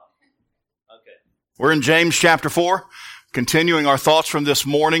We're in James chapter 4, continuing our thoughts from this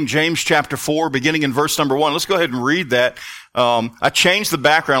morning. James chapter 4, beginning in verse number 1. Let's go ahead and read that. I changed the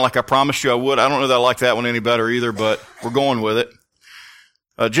background like I promised you I would. I don't know that I like that one any better either, but we're going with it.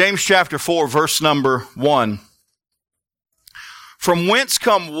 James chapter 4, verse number 1. From whence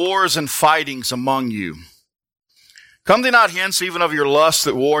come wars and fightings among you? Come they not hence even of your lusts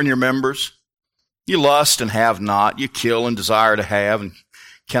that war in your members? You lust and have not. You kill and desire to have and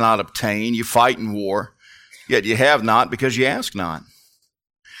cannot obtain. You fight in war, yet you have not because you ask not.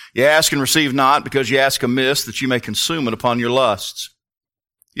 You ask and receive not because you ask amiss that you may consume it upon your lusts.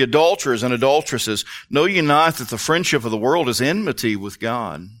 You adulterers and adulteresses, know ye not that the friendship of the world is enmity with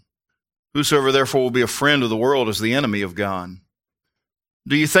God? Whosoever therefore will be a friend of the world is the enemy of God.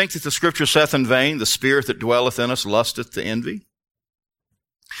 Do you think that the scripture saith in vain, the spirit that dwelleth in us lusteth to envy?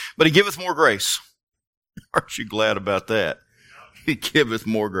 But he giveth more grace. Aren't you glad about that? He giveth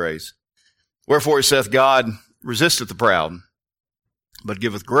more grace. Wherefore he saith, God resisteth the proud, but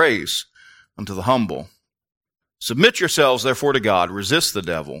giveth grace unto the humble. Submit yourselves therefore to God, resist the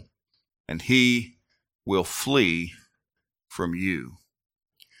devil, and he will flee from you.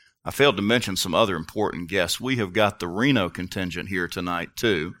 I failed to mention some other important guests. We have got the Reno contingent here tonight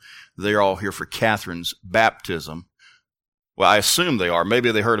too. They're all here for Catherine's baptism. Well, I assume they are.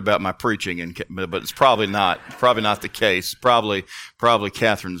 Maybe they heard about my preaching, but it's probably not. Probably not the case. Probably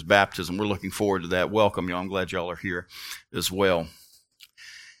Catherine's baptism. We're looking forward to that. Welcome, y'all. I'm glad y'all are here as well.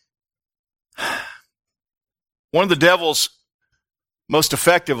 One of the devil's most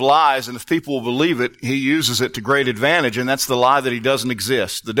effective lies, and if people will believe it, he uses it to great advantage, and that's the lie that he doesn't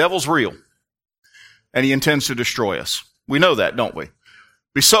exist. The devil's real, and he intends to destroy us. We know that, don't we?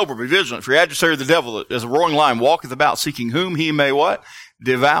 Be sober, be vigilant, for your adversary the devil, as a roaring lion, walketh about, seeking whom he may what?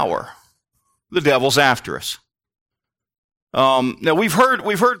 Devour. The devil's after us. Now we've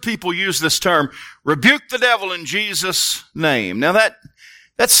heard people use this term, rebuke the devil in Jesus' name. Now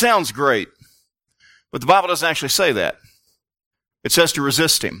that sounds great, but the Bible doesn't actually say that. It says to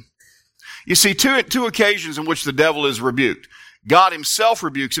resist him. You see two occasions in which the devil is rebuked. God himself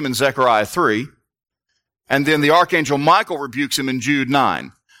rebukes him in Zechariah 3. And then the archangel Michael rebukes him in Jude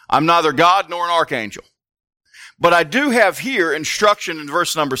 9. I'm neither God nor an archangel. But I do have here instruction in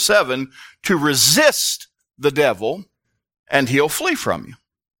verse number 7 to resist the devil and he'll flee from you.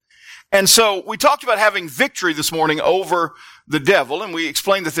 And so we talked about having victory this morning over the devil, and we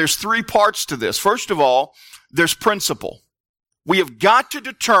explained that there's three parts to this. First of all, there's principle. We have got to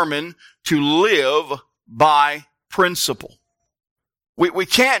determine to live by principle. We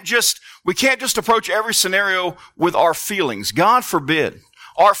can't just approach every scenario with our feelings. God forbid.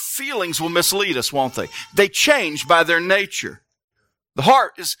 Our feelings will mislead us, won't they? They change by their nature. The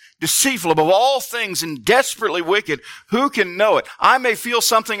heart is deceitful above all things and desperately wicked. Who can know it? I may feel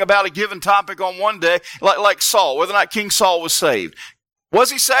something about a given topic on one day, like Saul, whether or not King Saul was saved.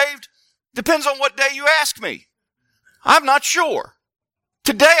 Was he saved? Depends on what day you ask me. I'm not sure.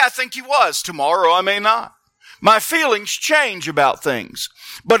 Today I think he was. Tomorrow I may not. My feelings change about things.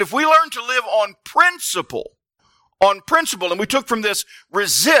 But if we learn to live on principle, and we took from this,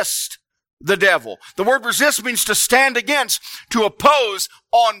 resist the devil. The word resist means to stand against, to oppose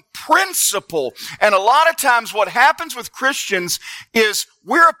on principle. And a lot of times what happens with Christians is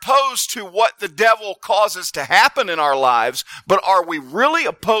we're opposed to what the devil causes to happen in our lives, but are we really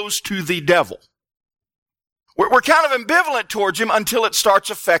opposed to the devil? We're kind of ambivalent towards him until it starts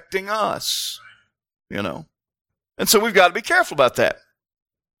affecting us, you know. And so we've got to be careful about that.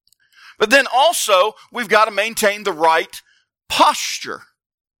 But then also, we've got to maintain the right posture.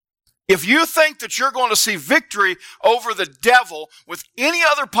 If you think that you're going to see victory over the devil with any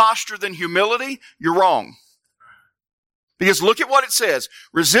other posture than humility, you're wrong. Because look at what it says.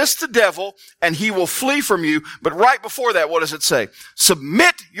 Resist the devil and he will flee from you. But right before that, what does it say?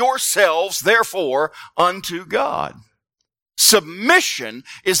 Submit yourselves, therefore, unto God. Submission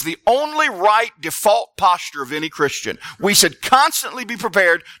is the only right default posture of any Christian. We should constantly be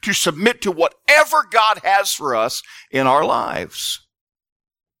prepared to submit to whatever God has for us in our lives.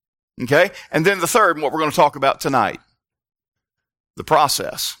 Okay? And then the third, what we're going to talk about tonight, the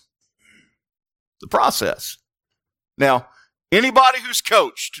process. The process. Now, anybody who's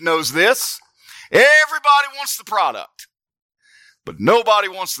coached knows this. Everybody wants the product, but nobody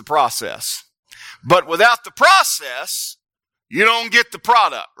wants the process. But without the process, you don't get the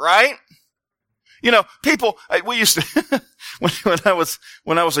product, right? You know, people, we used to, when I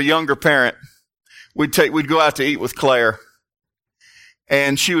was a younger parent, we'd go out to eat with Claire,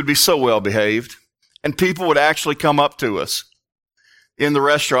 and she would be so well behaved, and people would actually come up to us in the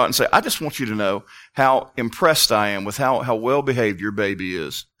restaurant and say, I just want you to know how impressed I am with how well behaved your baby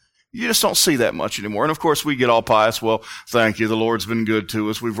is. You just don't see that much anymore. And of course, we get all pious. Well, thank you. The Lord's been good to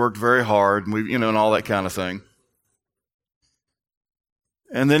us. We've worked very hard, and and all that kind of thing.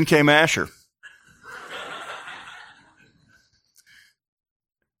 And then came Asher.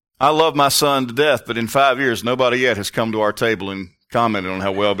 I love my son to death, but in 5 years, nobody yet has come to our table and commented on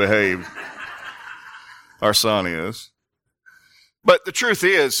how well behaved our son is. But the truth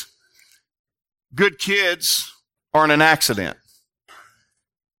is, good kids aren't an accident.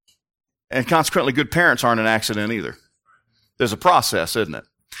 And consequently, good parents aren't an accident either. There's a process, isn't it?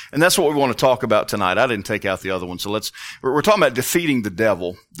 And that's what we want to talk about tonight. I didn't take out the other one. So we're talking about defeating the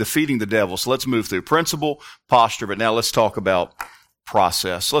devil. So let's move through principle, posture, but now let's talk about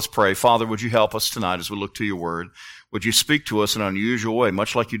process. Let's pray. Father, would you help us tonight as we look to your word? Would you speak to us in an unusual way,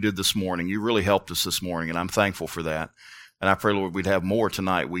 much like you did this morning? You really helped us this morning, and I'm thankful for that. And I pray, Lord, we'd have more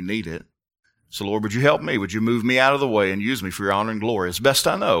tonight. We need it. So, Lord, would you help me? Would you move me out of the way and use me for your honor and glory? As best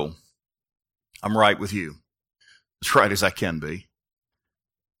I know, I'm right with you, as right as I can be.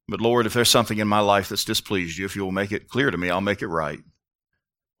 But, Lord, if there's something in my life that's displeased you, if you'll make it clear to me, I'll make it right.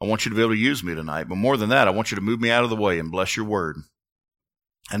 I want you to be able to use me tonight. But more than that, I want you to move me out of the way and bless your word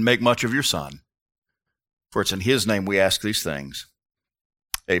and make much of your Son. For it's in his name we ask these things.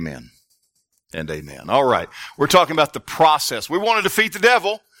 Amen and amen. All right. We're talking about the process. We want to defeat the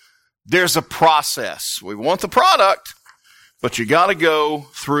devil. There's a process. We want the product, but you got to go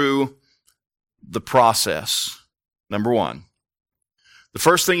through the process. Number one, the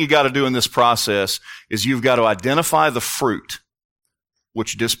first thing you got to do in this process is you've got to identify the fruit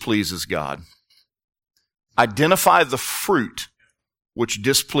which displeases God. Identify the fruit which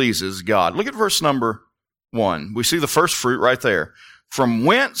displeases God. Look at verse number 1. We see the first fruit right there. From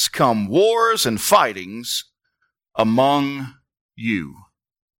whence come wars and fightings among you?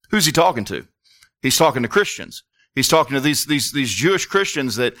 Who's he talking to? He's talking to Christians. He's talking to these Jewish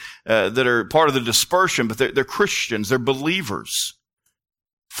Christians that are part of the dispersion, but they're Christians. They're believers.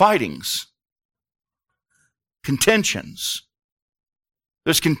 Fightings. Contentions.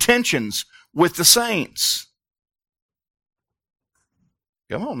 There's contentions with the saints.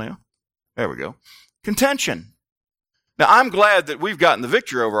 Come on now. There we go. Contention. Now, I'm glad that we've gotten the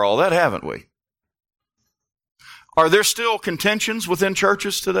victory over all that, haven't we? Are there still contentions within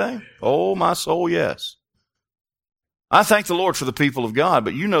churches today? Oh, my soul, yes. I thank the Lord for the people of God,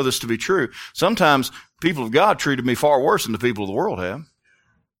 but you know this to be true. Sometimes people of God treated me far worse than the people of the world have.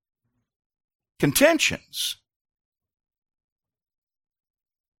 Contentions.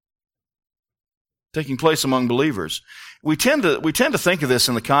 Taking place among believers. We tend to think of this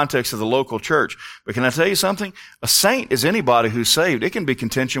in the context of the local church. But can I tell you something? A saint is anybody who's saved. It can be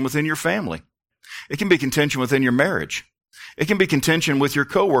contention within your family. It can be contention within your marriage. It can be contention with your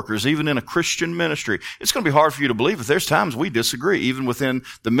coworkers, even in a Christian ministry. It's going to be hard for you to believe, but there's times we disagree, even within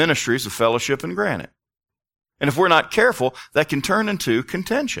the ministries of Fellowship and Granite. And if we're not careful, that can turn into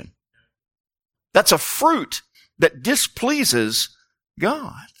contention. That's a fruit that displeases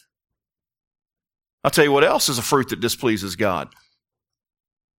God. I'll tell you what else is a fruit that displeases God.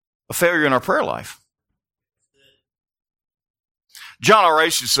 A failure in our prayer life. John R.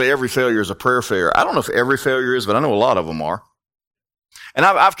 H. used to say every failure is a prayer failure. I don't know if every failure is, but I know a lot of them are. And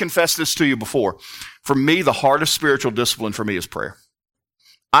I've confessed this to you before. For me, the hardest spiritual discipline for me is prayer.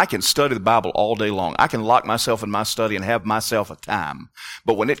 I can study the Bible all day long. I can lock myself in my study and have myself a time.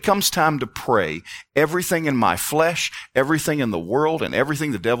 But when it comes time to pray, everything in my flesh, everything in the world, and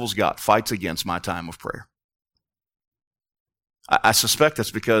everything the devil's got fights against my time of prayer. I suspect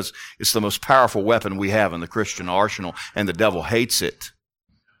that's because it's the most powerful weapon we have in the Christian arsenal, and the devil hates it.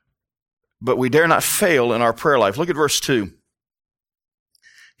 But we dare not fail in our prayer life. Look at verse 2.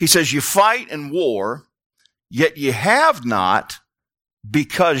 He says, you fight and war, yet ye have not,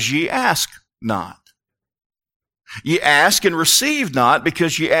 because ye ask not. Ye ask and receive not,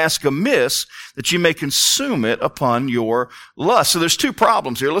 because ye ask amiss, that ye may consume it upon your lust. So there's two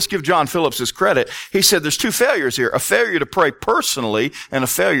problems here. Let's give John Phillips his credit. He said there's two failures here, a failure to pray personally and a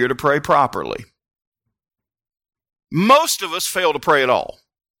failure to pray properly. Most of us fail to pray at all.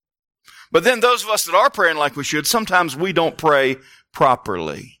 But then those of us that are praying like we should, sometimes we don't pray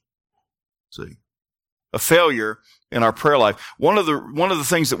properly. See, a failure in our prayer life. One of the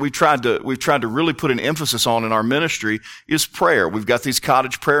things that we've tried to really put an emphasis on in our ministry is prayer. We've got these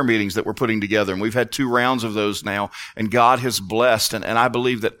cottage prayer meetings that we're putting together, and we've had 2 rounds of those now, and God has blessed. And I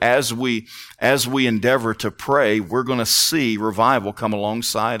believe that as we endeavor to pray, we're going to see revival come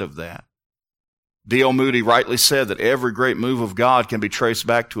alongside of that. D.L. Moody rightly said that every great move of God can be traced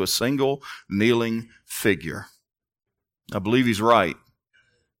back to a single kneeling figure. I believe he's right.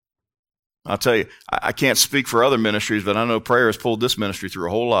 I'll tell you, I can't speak for other ministries, but I know prayer has pulled this ministry through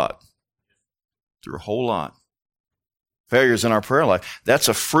a whole lot. through a whole lot. Failures in our prayer life. That's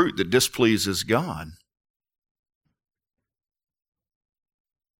a fruit that displeases God.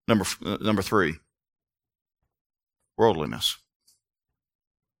 Number 3, worldliness.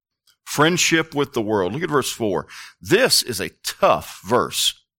 Friendship with the world. Look at verse 4. This is a tough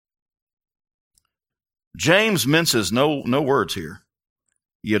verse. James minces no words here.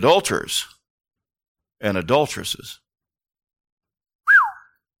 Ye adulterers and adulteresses.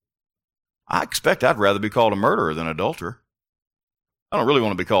 I expect I'd rather be called a murderer than an adulterer. I don't really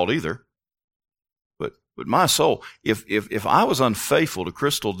want to be called either. But my soul, if I was unfaithful to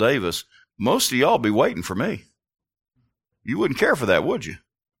Crystal Davis, most of y'all be waiting for me. You wouldn't care for that, would you?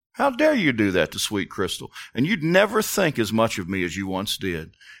 How dare you do that to sweet Crystal? And you'd never think as much of me as you once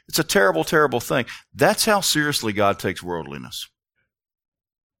did. It's a terrible, terrible thing. That's how seriously God takes worldliness.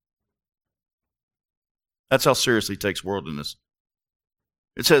 That's how seriously he takes worldliness.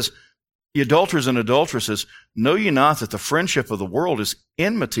 It says, ye adulterers and adulteresses, know ye not that the friendship of the world is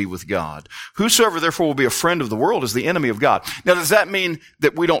enmity with God? Whosoever therefore will be a friend of the world is the enemy of God. Now, does that mean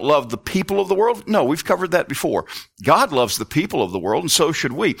that we don't love the people of the world? No, we've covered that before. God loves the people of the world, and so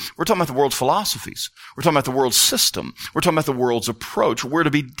should we. We're talking about the world's philosophies. We're talking about the world's system. We're talking about the world's approach. We're to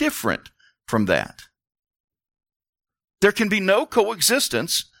be different from that. There can be no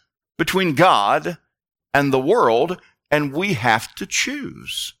coexistence between God and the world, and we have to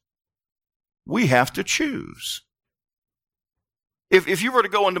choose. We have to choose. If you were to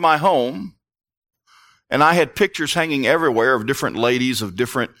go into my home and I had pictures hanging everywhere of different ladies of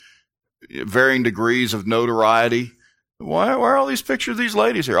different varying degrees of notoriety, why are all these pictures of these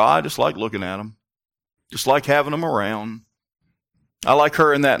ladies here? I just like looking at them. Just like having them around. I like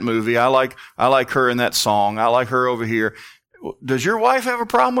her in that movie. I like her in that song. I like her over here. Does your wife have a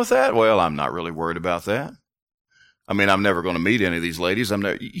problem with that? Well, I'm not really worried about that. I mean, I'm never going to meet any of these ladies.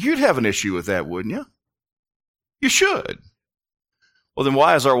 You'd have an issue with that, wouldn't you? You should. Well, then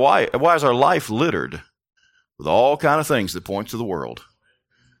why is our life littered with all kind of things that point to the world?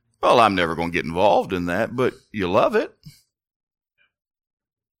 Well, I'm never going to get involved in that, but you love it.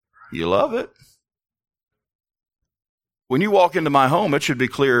 You love it. When you walk into my home, it should be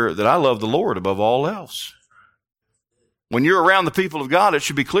clear that I love the Lord above all else. When you're around the people of God, it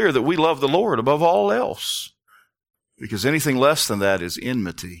should be clear that we love the Lord above all else. Because anything less than that is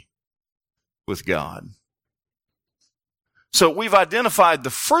enmity with God. So we've identified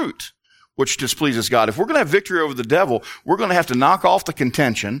the fruit which displeases God. If we're going to have victory over the devil, we're going to have to knock off the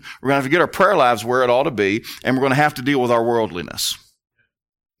contention. We're going to have to get our prayer lives where it ought to be. And we're going to have to deal with our worldliness.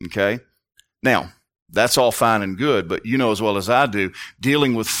 Okay? Now, that's all fine and good, but you know as well as I do,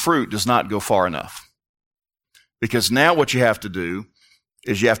 dealing with fruit does not go far enough. Because now what you have to do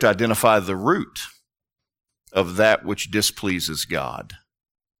is you have to identify the root of that which displeases God.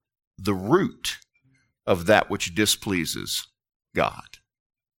 The root of that which displeases God.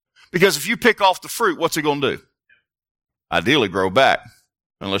 Because if you pick off the fruit, what's it going to do? Ideally grow back,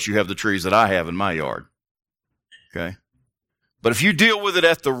 unless you have the trees that I have in my yard. Okay? But if you deal with it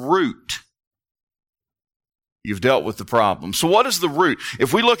at the root, you've dealt with the problem. So what is the root?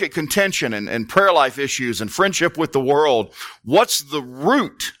 If we look at contention and prayer life issues and friendship with the world, what's the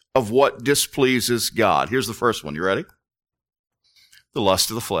root of what displeases God? Here's the first one. You ready? The lust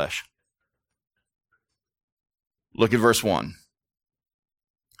of the flesh. Look at verse 1.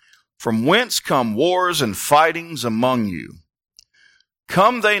 From whence come wars and fightings among you?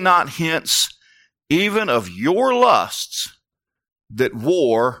 Come they not hence even of your lusts that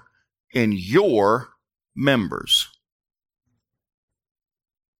war in your members?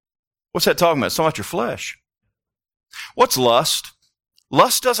 What's that talking about? It's talking about your flesh. What's lust?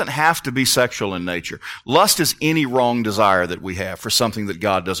 Lust doesn't have to be sexual in nature. Lust is any wrong desire that we have for something that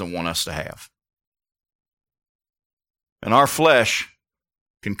God doesn't want us to have. And our flesh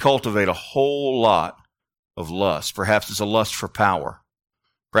can cultivate a whole lot of lust. Perhaps it's a lust for power.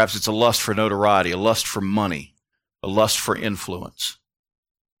 Perhaps it's a lust for notoriety, a lust for money, a lust for influence.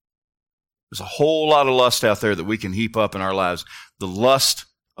 There's a whole lot of lust out there that we can heap up in our lives. The lust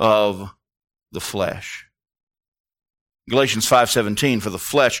of the flesh. Galatians 5:17, for the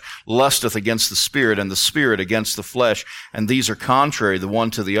flesh lusteth against the spirit, and the spirit against the flesh, and these are contrary the one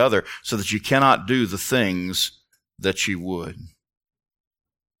to the other, so that you cannot do the things that you would.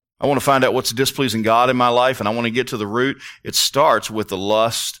 I want to find out what's displeasing God in my life, and I want to get to the root. It starts with the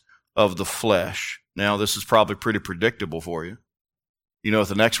lust of the flesh. Now, this is probably pretty predictable for you. You know what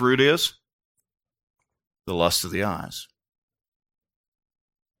the next root is? The lust of the eyes.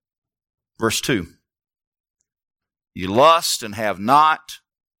 Verse 2. You lust and have not.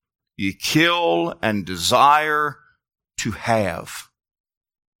 You kill and desire to have.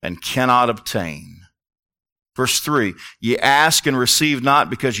 and cannot obtain. Verse 3, ye ask and receive not,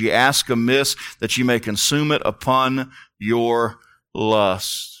 because ye ask amiss, that ye may consume it upon your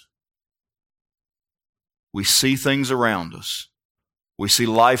lust. We see things around us. We see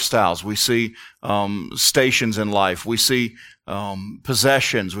lifestyles. We see stations in life. We see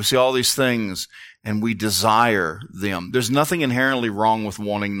possessions. We see all these things, and we desire them. There's nothing inherently wrong with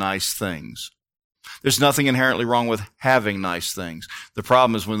wanting nice things. There's nothing inherently wrong with having nice things. The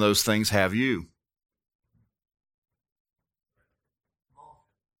problem is when those things have you.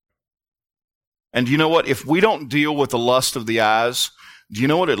 And do you know what? If we don't deal with the lust of the eyes, do you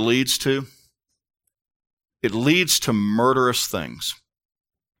know what it leads to? It leads to murderous things.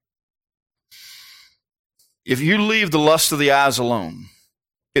 If you leave the lust of the eyes alone,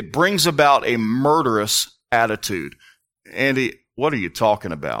 it brings about a murderous attitude. Andy, what are you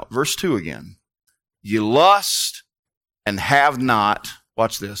talking about? Verse 2 again. You lust and have not,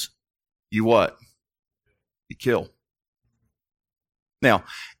 watch this, you what? You kill. Now,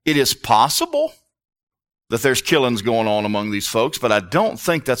 it is possible that there's killings going on among these folks, but I don't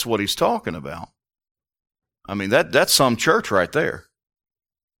think that's what he's talking about. I mean, that's some church right there.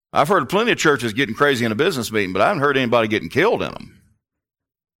 I've heard plenty of churches getting crazy in a business meeting, but I haven't heard anybody getting killed in them.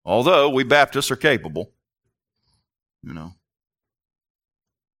 Although we Baptists are capable, you know.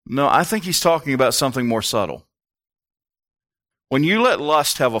 No, I think he's talking about something more subtle. When you let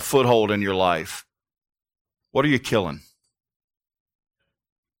lust have a foothold in your life, what are you killing?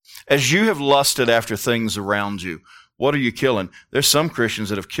 As you have lusted after things around you, what are you killing? There's some Christians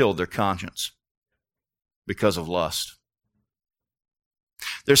that have killed their conscience because of lust.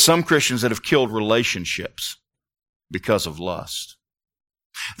 There's some Christians that have killed relationships because of lust.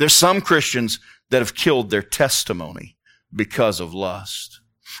 There's some Christians that have killed their testimony because of lust.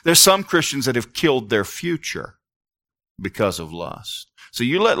 There's some Christians that have killed their future because of lust. So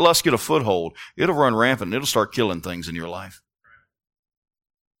you let lust get a foothold, it'll run rampant and it'll start killing things in your life.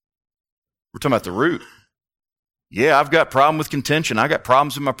 We're talking about the root. Yeah, I've got problem with contention. I got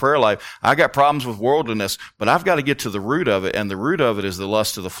problems in my prayer life. I got problems with worldliness, but I've got to get to the root of it, and the root of it is the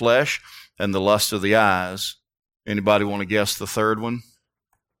lust of the flesh and the lust of the eyes. Anybody want to guess the third one?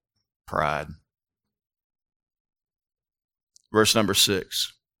 Pride. Verse number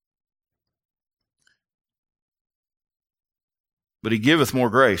 6. But he giveth more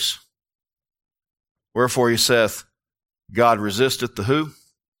grace. Wherefore he saith, God resisteth the who?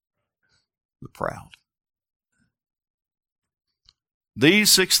 The proud.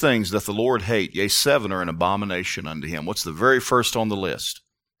 These 6 things doth the Lord hate, yea, 7 are an abomination unto him. What's the very first on the list?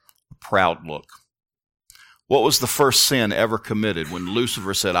 A proud look. What was the first sin ever committed when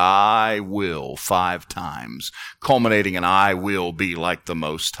Lucifer said, I will 5 times, culminating in I will be like the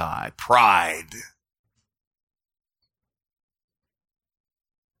Most High? Pride.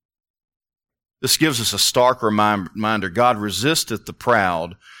 This gives us a stark reminder. God resisteth the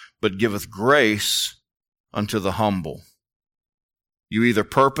proud, but giveth grace unto the humble. You either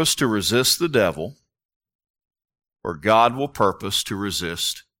purpose to resist the devil, or God will purpose to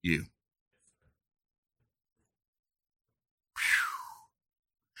resist you.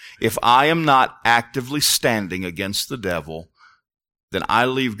 If I am not actively standing against the devil, then I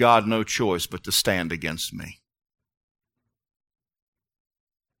leave God no choice but to stand against me.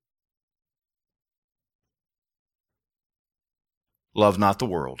 Love not the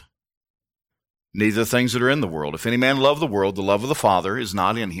world, neither the things that are in the world. If any man love the world, the love of the Father is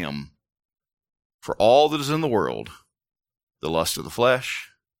not in him. For all that is in the world, the lust of the flesh,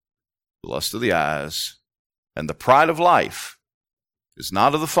 the lust of the eyes, and the pride of life is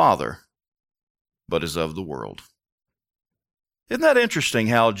not of the Father, but is of the world. Isn't that interesting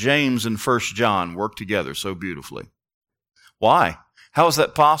how James and 1 John work together so beautifully? Why? How is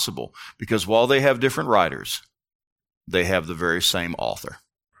that possible? Because while they have different writers, they have the very same author.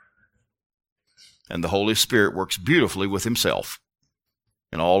 And the Holy Spirit works beautifully with himself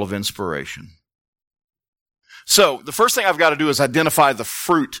in all of inspiration. So, the first thing I've got to do is identify the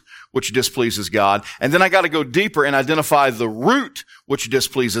fruit which displeases God. And then I got to go deeper and identify the root which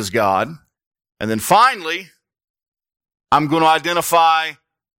displeases God. And then finally, I'm going to identify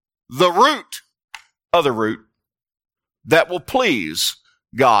the root, other root, that will please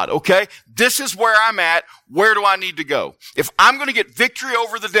God, okay? This is where I'm at. Where do I need to go? If I'm going to get victory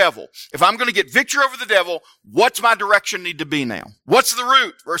over the devil, what's my direction need to be now? What's the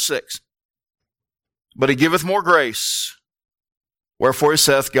root? Verse 6. But he giveth more grace. Wherefore he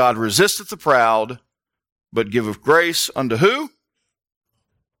saith, God resisteth the proud, but giveth grace unto who?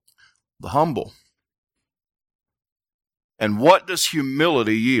 The humble. And what does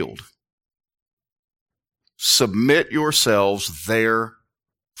humility yield? Submit yourselves therefore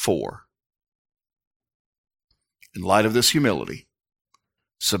 4. In light of this humility,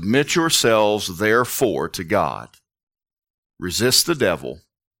 submit yourselves therefore to God. Resist the devil,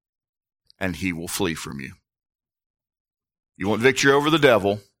 and he will flee from you. You want victory over the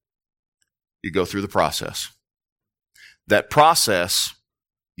devil, you go through the process. That process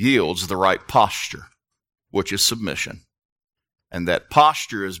yields the right posture, which is submission. And that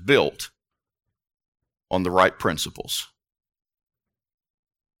posture is built on the right principles.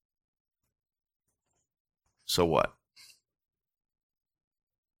 So what?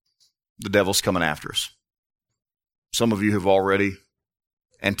 The devil's coming after us. Some of you have already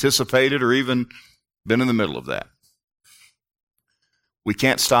anticipated or even been in the middle of that. We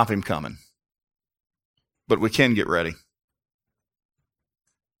can't stop him coming, but we can get ready.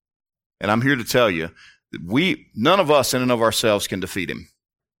 And I'm here to tell you that none of us in and of ourselves can defeat him.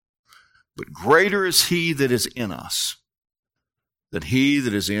 But greater is he that is in us than he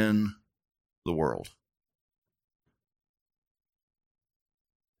that is in the world.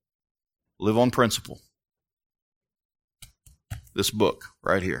 Live on principle. This book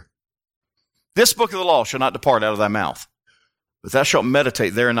right here. This book of the law shall not depart out of thy mouth, but thou shalt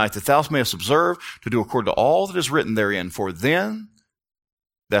meditate there and night, that thou mayest observe to do according to all that is written therein. For then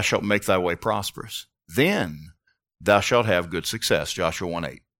thou shalt make thy way prosperous. Then thou shalt have good success. Joshua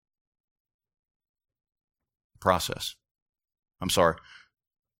 1:8. Process. I'm sorry.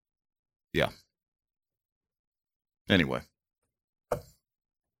 Yeah. Anyway.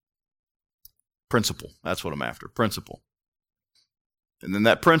 Principle. That's what I'm after. Principle. And then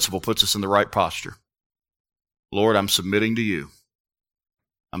that principle puts us in the right posture. Lord, I'm submitting to you.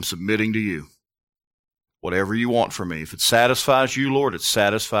 I'm submitting to you. Whatever you want from me. If it satisfies you, Lord, it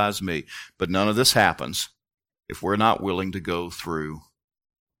satisfies me. But none of this happens if we're not willing to go through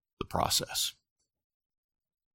the process.